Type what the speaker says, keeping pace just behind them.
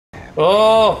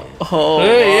Oh. Oh.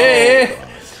 Hey.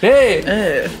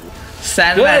 Hey.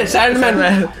 Sandman. Hey, Sandman.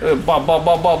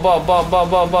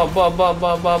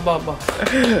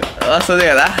 వస్తుంది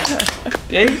కదా.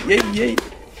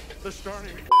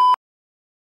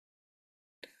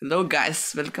 Hello guys,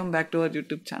 welcome back to our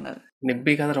YouTube channel.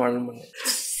 Nibbi కదర వాడమండి.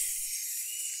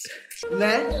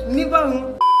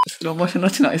 Slow motion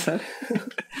వచ్చినాయి sir.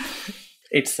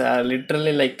 It's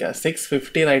literally like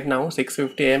 6:50 right now,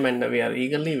 6:50 AM, and we are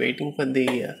eagerly waiting for the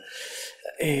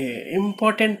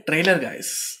important trailer, guys.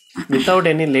 Without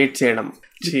any late చేయడం.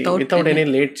 Without any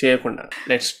late చేయకుండా.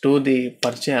 Let's do the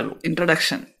పరిచయాలు.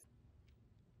 Introduction.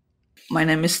 My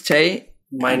name is Chai.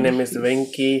 My name is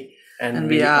Venki, and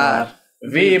we are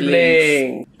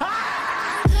vblings.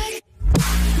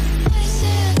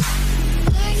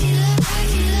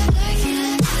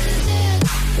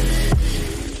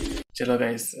 चलो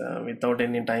guys, without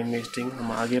any time wasting हम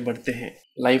आगे बढ़ते हैं.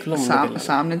 Life लो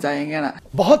सामने जाएंगे ना.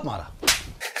 बहुत मारा.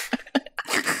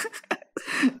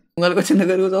 ఉంగల్ को చిన్న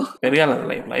పెరుగుతో పెరగాల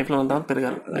లైఫ్ లో ఉంటాం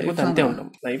పెరగాలి. లేకపోతే అంతే ఉంటాం.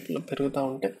 లైఫ్ లో పెరుగుతా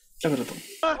ఉంటే ఇట్లా పెరుగుతాం.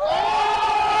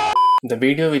 The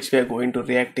video which we are going to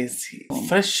react is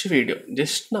fresh video.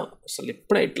 Just now అసలు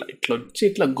ఇప్పుడే ఇట్లా వచ్చి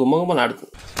ఇట్లా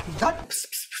గుమ్మగుమ్మలాడుతుంది.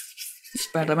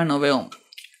 Spiderman no way home.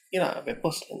 ఇలా వెబ్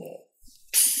వస్తుంది.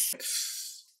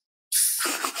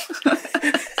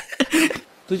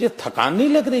 तुझे थकान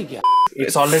नहीं लग रही क्या?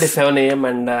 It's already 7 AM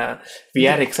and we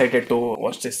are excited to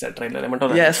watch this trailer.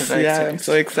 Yes, yeah, I'm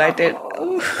so excited.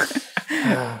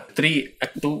 3,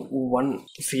 2, 1,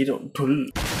 0, dhull.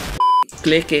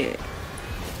 Click it.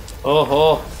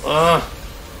 Oh.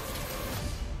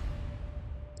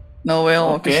 No way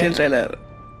home official trailer.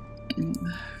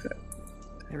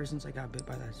 Ever since I got bit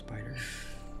by that spider,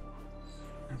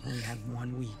 I've only had 1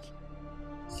 week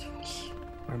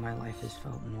where my life has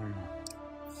felt normal.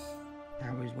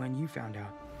 That was when you found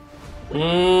out.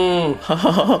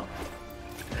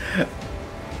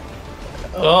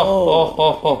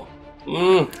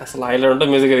 అసలు highlight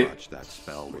ఉంటుంది music అది.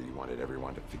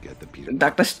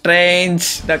 Doctor Strange.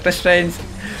 Doctor Strange.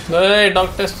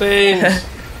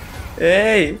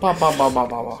 Hey. Ba.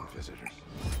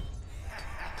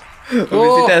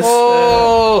 Visitors.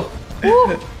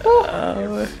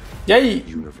 Yay.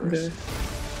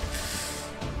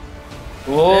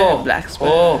 Black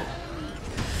spider.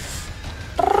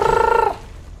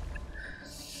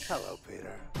 Hello,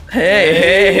 Peter. Hey.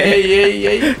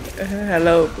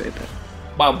 Hello, Peter.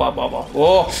 Ba.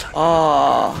 Oh.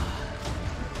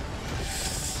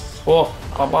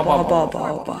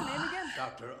 Ba.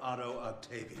 Dr. Otto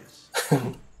Octavius.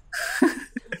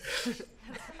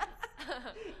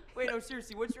 Wait, no,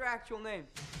 seriously, what's your actual name?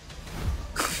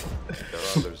 There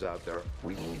are others out there.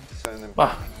 We need to send them.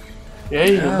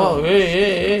 Hey. Do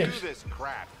this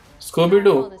crap.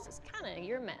 Scooby-Doo. Well, this is kind of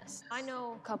your mess. I know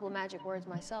a couple of magic words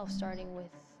myself, starting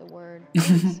with the word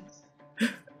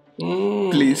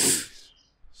Please.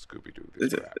 Scooby-Doo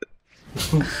this crap.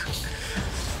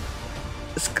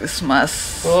 It's Christmas.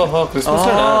 Christmas.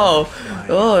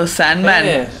 Oh, Sandman.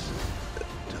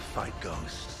 To fight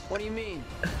ghosts. What do you mean?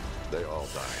 They all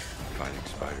die fighting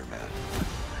Spider-Man.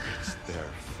 It's their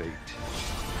fate.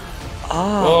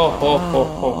 Oh.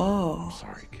 I'm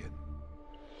sorry, kid.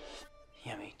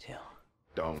 Yeah, me too.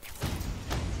 Don't.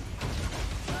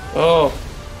 Ba.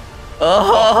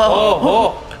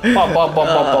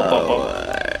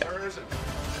 There isn't.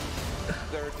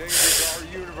 There are dangers to our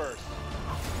universe.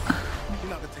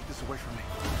 You're not gonna take this away from me.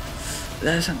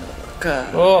 There's another.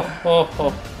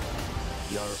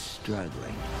 You're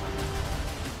struggling.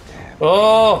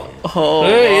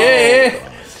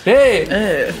 Hey.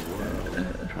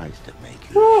 Tries to make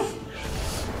you.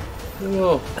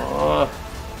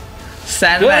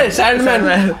 Sandman. Sandman.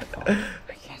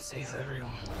 I can't save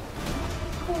everyone.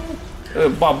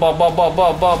 Ba.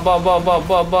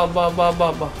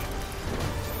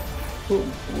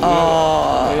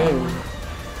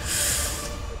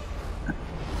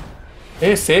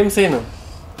 Hey, same scene.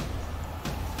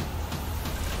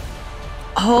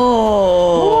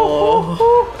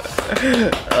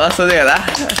 వస్తుంది కదా.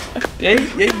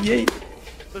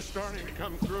 They're starting to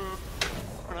come through,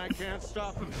 and I can't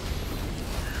stop them.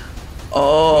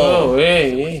 Hey.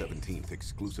 17th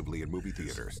exclusively in movie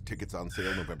theaters. Tickets on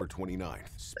sale November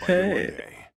 29th. Spider-Man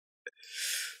Day.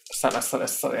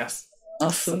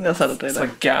 వస్తుంది అసలు trailer.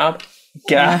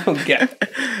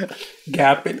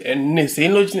 Gap ఎన్ని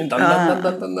సీన్లు వచ్చినాయి.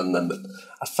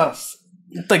 అస్సలు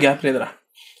ఇంత gap లేదురా.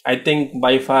 I think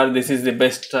by far this is the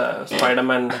best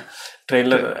Spider-Man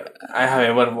trailer I have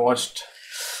ever watched,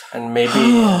 and maybe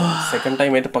second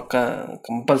time అయితే పక్కా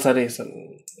compulsory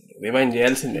rewind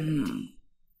చేయాల్సిందే.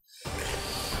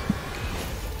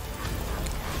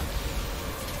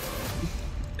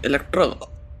 ఎలక్ట్రో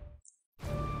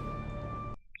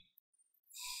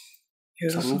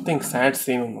సంథింగ్ సాడ్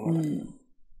సీన్ ఉంది.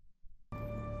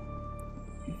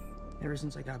 Ever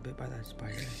since I got bit by that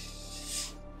spider,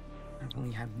 I've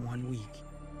only had 1 week.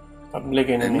 Public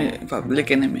enemy.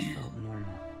 Public enemy. Felt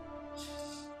normal.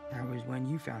 That was when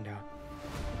you found out.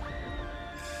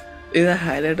 ఇది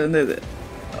highlight ఉంది ఇది.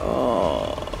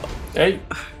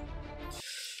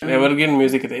 Ever green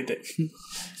music ఇది అయితే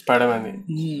spider man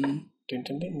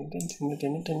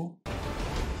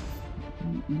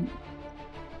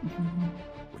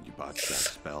When you botched that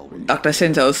spell, doctor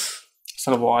strange house.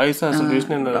 అసలు voice అసలు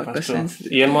చూసిన first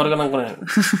ఇయన్ Morgan అనుకున్నాను.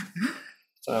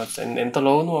 ఎంత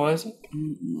లో ఉంది వాయిస్.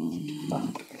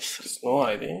 స్నో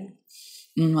ఇది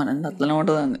మన అట్లనే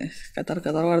ఉంటుందండి. కథరు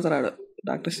పడతాడు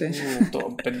డాక్టర్ స్ట్రేంజ్.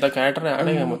 పెద్ద క్యారెక్టర్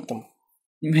ఆడే మొత్తం.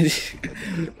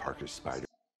 Peter Parker's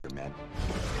Spider-Man.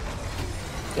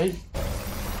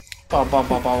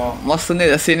 మస్తుంది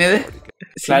సీన్ ఇది.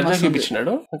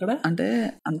 చూపించినాడు అక్కడ అంటే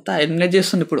అంతా ఎలిమినేట్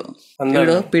చేస్తుంది ఇప్పుడు.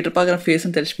 వీడు పీటర్ పార్కర్ ఫేస్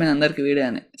అని తెలిసిపోయింది అందరికి వీడే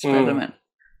అని. స్పైడర్ మ్యాన్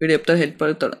వీడు ఎప్పుడు హెల్ప్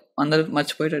పడుతాడు అందరికి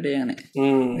మర్చిపోయేటట్టే అని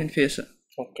వీడి ఫేస్.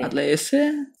 అట్లా చేస్తే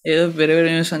ఏదో వేరే వేరే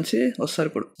న్యూస్ నుంచి వస్తారు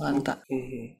ఇప్పుడు అంతా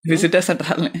విజిటర్స్ అంటారు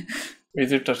వాళ్ళని.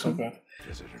 Visitors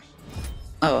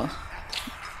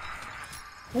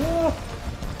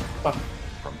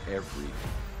From every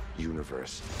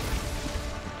universe.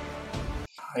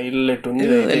 Highlight ఉంది.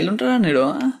 ఎల్లుంటారా నీడు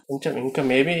కొంచెం ఇంకా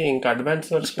మేబీ ఇంకా అడ్వాన్స్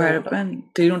స్పైడర్ మ్యాన్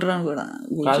తిరిగి ఉంటారా కూడా.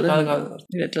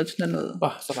 ఎట్లా వచ్చిందో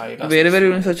వేరే వేరే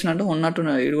యూనివర్స్ వచ్చినట్టు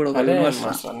ఉన్నట్టున్నాడు. ఇది కూడా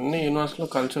అన్ని యూనివర్స్ లో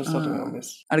కలిసి వస్తారు.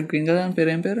 అది గ్రీన్ కలర్ పేరు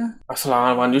ఏం పేరు అసలు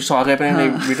వన్ చూసి షాక్ అయిపోయినా.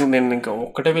 వీటి నేను ఇంకా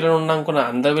ఒక్కటే విలన్ ఉన్నా అనుకున్నా.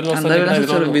 అందరు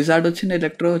విలన్ విజార్డ్ వచ్చిండు,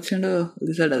 ఎలక్ట్రో వచ్చిండు,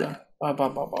 విజార్డ్ అది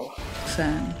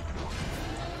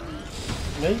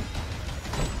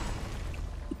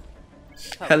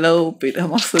హలో పీటర్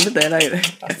మస్తుంది డైలాగ్ ఇది.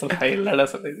 అసలు హైలైట్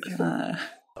అసలు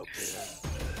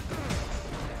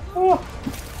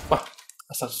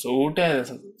అసలు సూటే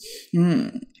అసలు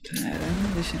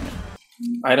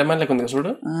ఐరన్ మ్యాన్ లెక్క ఉంది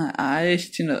చూడు.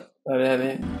 ఇచ్చిండు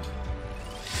అదే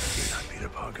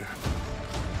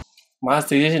మా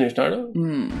సజెషన్ ఇచ్చినాడు.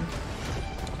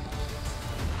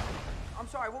 I'm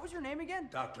sorry, what was your name again?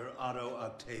 Dr. Otto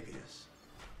Octavius.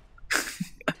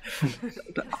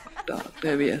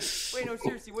 Octavius. Wait, no,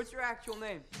 seriously, what's your actual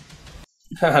name?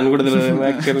 అని కూడా తెలియదు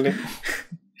యాక్చువల్లీ.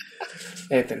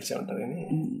 తెలిసే ఉంటుంది కానీ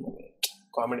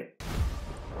comedy.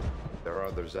 There are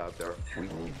others out there. We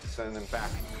need to send them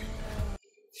back.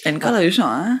 వెనకాల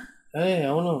చూసావా?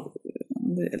 అవును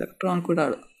electro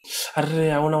అనుకుంటాడు. అరే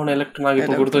అవునవును ఎలక్ట్రో నాకు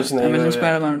ఇప్పుడు గుర్తొచ్చింది.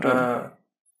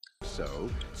 So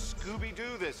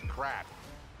Scooby-Doo this crap.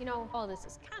 You know, all this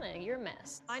is kind of your mess.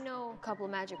 I know a couple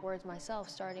of magic words myself,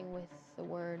 starting with the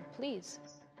word please.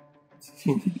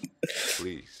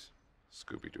 Please,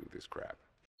 Scooby-Doo this crap.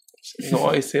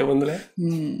 Noise ఏముందిలే.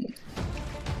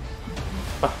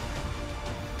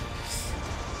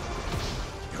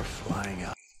 You're flying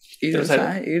out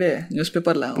ఈడే news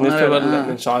paper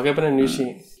నేను shock అయిపోయినా చూసి.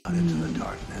 into the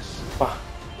darkness.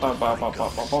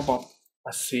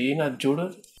 ఆ scene అది చూడు.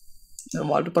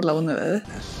 Water paper లా ఉంది.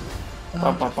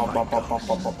 What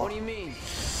do you mean?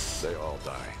 They all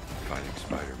die fighting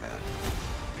Spider-Man.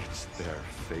 It's their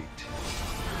fate.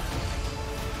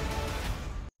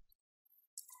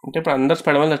 అంటే ఇప్పుడు అందరు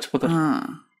స్పైడర్ మ్యాన్ చచ్చిపోతారు.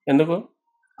 ఎందుకు?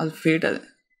 అది ఫేట్. అది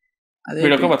అదే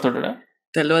వీడొక బతుడా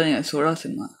తెలియదు. చూడాలి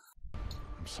సినిమా.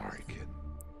 I'm sorry, kid.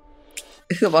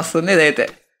 ఇది వస్తుంది. ఇదైతే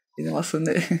ఇది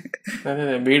వస్తుంది. అదే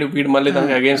వీడు మళ్ళీ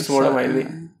దానికి అగేన్స్ట్ కూడా అయింది.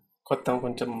 కొత్త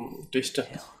కొంచెం ట్విస్ట్.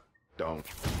 Don't.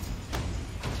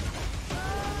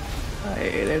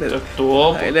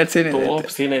 తోప్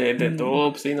సీన్ అయితే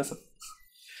తోప్ సీన్ అసలు.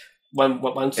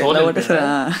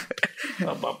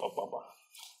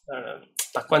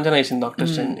 తక్కువ అంచనా వేసింది doctor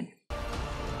strange.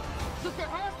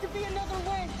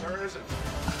 There isn't.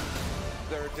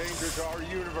 There are dangers to our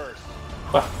universe.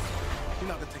 You're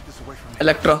not gonna take this away from me.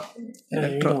 Electro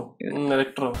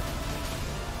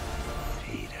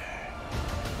Peter,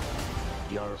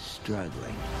 you're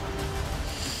struggling.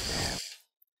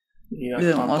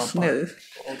 వస్తుంది. అది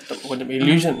కొంచెం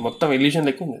ఇల్యూషన్, మొత్తం ఇల్యూషన్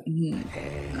లెక్క ఉంది.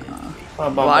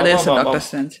 వాడేస్తాడు డాక్టర్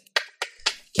స్ట్రేంజ్.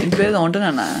 పేరు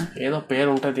ఉంటుందన్నా ఏదో పేరు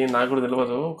ఉంటుంది నాకు కూడా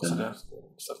తెలియదు.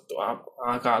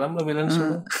 ఆ కాలంలో విలన్స్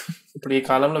ఇప్పుడు ఈ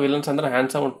కాలంలో విలన్స్ అందరూ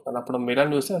హ్యాండ్సమ్ ఉంటున్నారు. అప్పుడు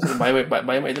విలన్ చూస్తే అసలు భయం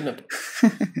అవుతుంది.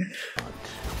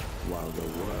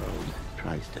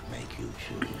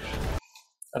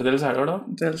 అది తెలుసు అడవడం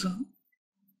తెలుసు.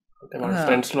 అంటే మన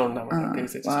ఫ్రెండ్స్ లో ఉన్నాం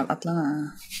అట్లా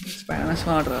spider man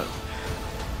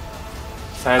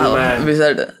sand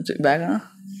wizard bag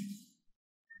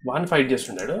van fight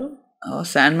చేస్తున్నాడు.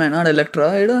 శాండ్ మ్యాన్ ఆడు ఎలక్ట్రో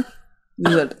ఇడు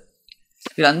విజార్డ్.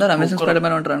 వీళ్ళందరూ అమెజాన్ స్పైడర్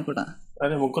మ్యాన్ ఉంటారు అనుకుంటా.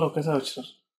 అరే ముగ్గురు ఒకేసారి వచ్చినారు.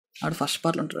 ఆడు ఫస్ట్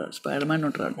పార్ట్లో ఉంటాడు, స్పైడర్ మ్యాన్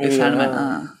ఉంటాడు, శాండ్ మ్యాన్.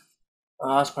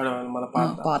 స్పైడర్ మ్యాన్ మన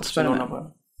పాత స్పైడర్ మ్యాన్.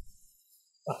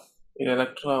 ఇది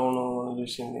ఎలక్ట్రా అవును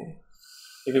చూసింది.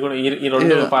 ఇది కూడా ఈ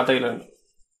రెండు పాత ఈ రెండు.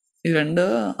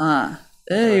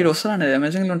 ఈడు వస్తాడండి,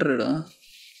 అమేజింగ్ లో ఉంటాడు.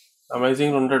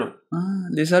 అమేజింగ్ ఉంటాడు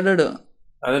లిజర్డ్.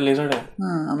 అదే లిజర్డ్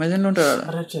అమేజింగ్ లో ఉంటాడు.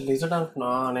 అరే లిజర్డ్ అనుకున్నా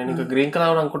నేను, ఇంకా గ్రీన్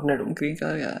కలర్ అనుకుంటున్నాడు. గ్రీన్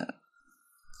కలర్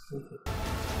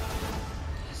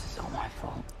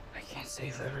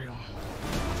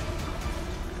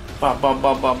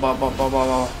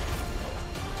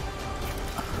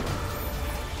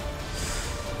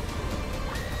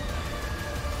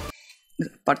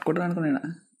పట్టుకుంటాను అనుకున్నా.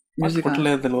 మ్యూజిక్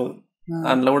లేదు తెలియదు.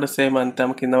 అందులో కూడా సేమ్ అంతే,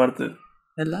 ఆమె కింద పడుతుంది.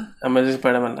 ఎలా అమేజింగ్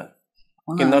పడడం వల్ల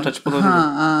కింద చచ్చిపోతుంది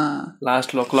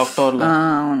లాస్ట్ లో క్లాక్ టవర్ లో.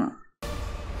 అవును.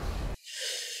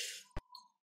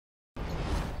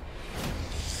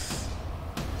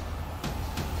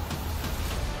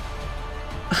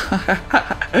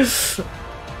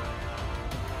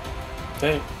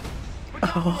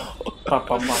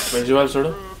 విజువల్స్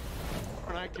చూడు.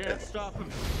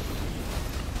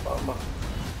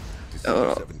 December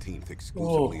 17th,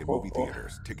 exclusively in movie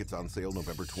theaters. Tickets on sale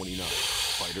November 29th.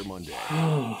 Spider Monday.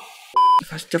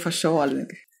 First show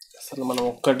వాళ్ళకి. అసలు మనం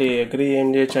ఒక్కటి అగ్రి ఏం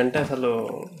చేయొచ్చు అంటే, అసలు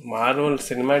మార్వెల్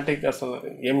సినిమాటిక్ అసలు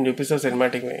ఏం చూపిస్తారు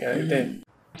సినిమాటిక్ అయితే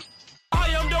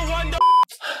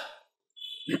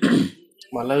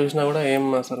మళ్ళీ చూసినా కూడా ఏం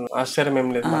అసలు ఆశ్చర్యం ఏం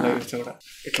లేదు. మళ్ళీ చూసినా కూడా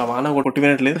ఇట్లా వాన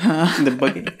కొట్టిపోయినట్లేదు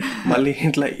దెబ్బకి. మళ్ళీ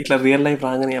ఇట్లా రియల్ లైఫ్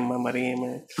రాగానే అమ్మ మరి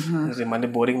ఏమైనా మళ్ళీ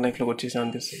బోరింగ్ లైఫ్ లోకి వచ్చేసి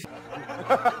అనిపిస్తుంది.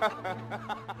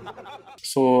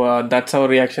 So that's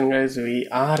our reaction guys. We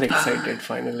are excited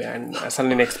finally. And అసలు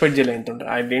నేను ఎక్స్పెక్ట్ చేయలేదు ఎంత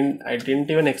ఉంటుంది. I didn't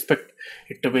even expect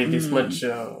it to be this much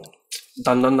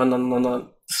Dhan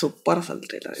super అసలు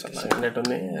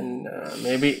ఉంది. And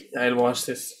maybe I will watch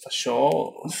this for show.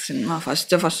 Cinema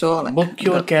first show. Book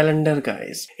your calendar,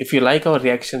 guys. If you like our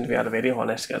reactions, we are very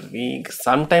honest, guys. We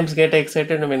sometimes get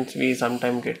excited when we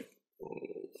sometimes get.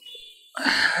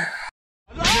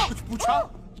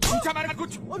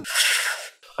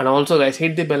 And also, guys,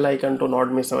 hit the bell icon to not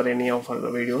miss our any of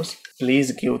our videos. Please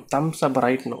give thumbs up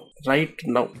right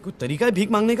now. कोई तरीका है भीख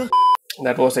मांगने का?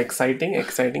 That was exciting.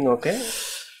 Okay.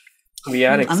 We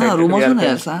are excited. Rumours ఉన్నాయి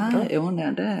తెలుసా ఏమున్నాయి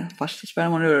అంటే, ఫస్ట్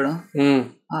స్పైడర్ మ్యాన్ వాడు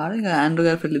ఆడే ఆండ్రూ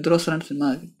గారి పిల్లలు ఇద్దరు వస్తారంటే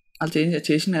సినిమాకి. వాళ్ళు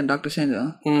చేసిన డాక్టర్ చేంజ్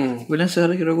విలన్స్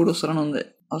హీరో కూడా వస్తారని ఉంది.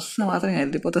 వస్తే మాత్రం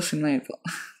వెళ్ళిపోతారు సినిమా అయిపో.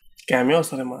 క్యామియో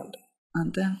వస్తారేమో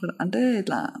అంతే అనుకుంటా. అంటే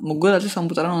ఇట్లా ముగ్గురు వచ్చి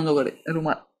చంపుతారని ఉంది ఒకటి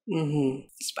rumour.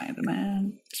 Spider man.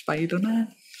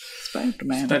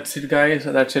 That's it, guys.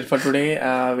 That's it for today.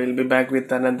 We'll be back with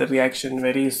another reaction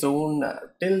very soon.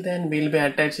 Till then, we'll be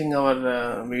attaching our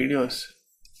videos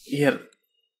here,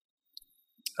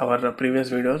 our previous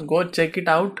videos. Go check it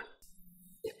out,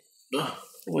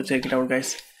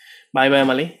 guys. Bye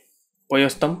Mali.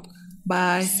 Poyostam.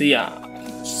 Bye. See ya.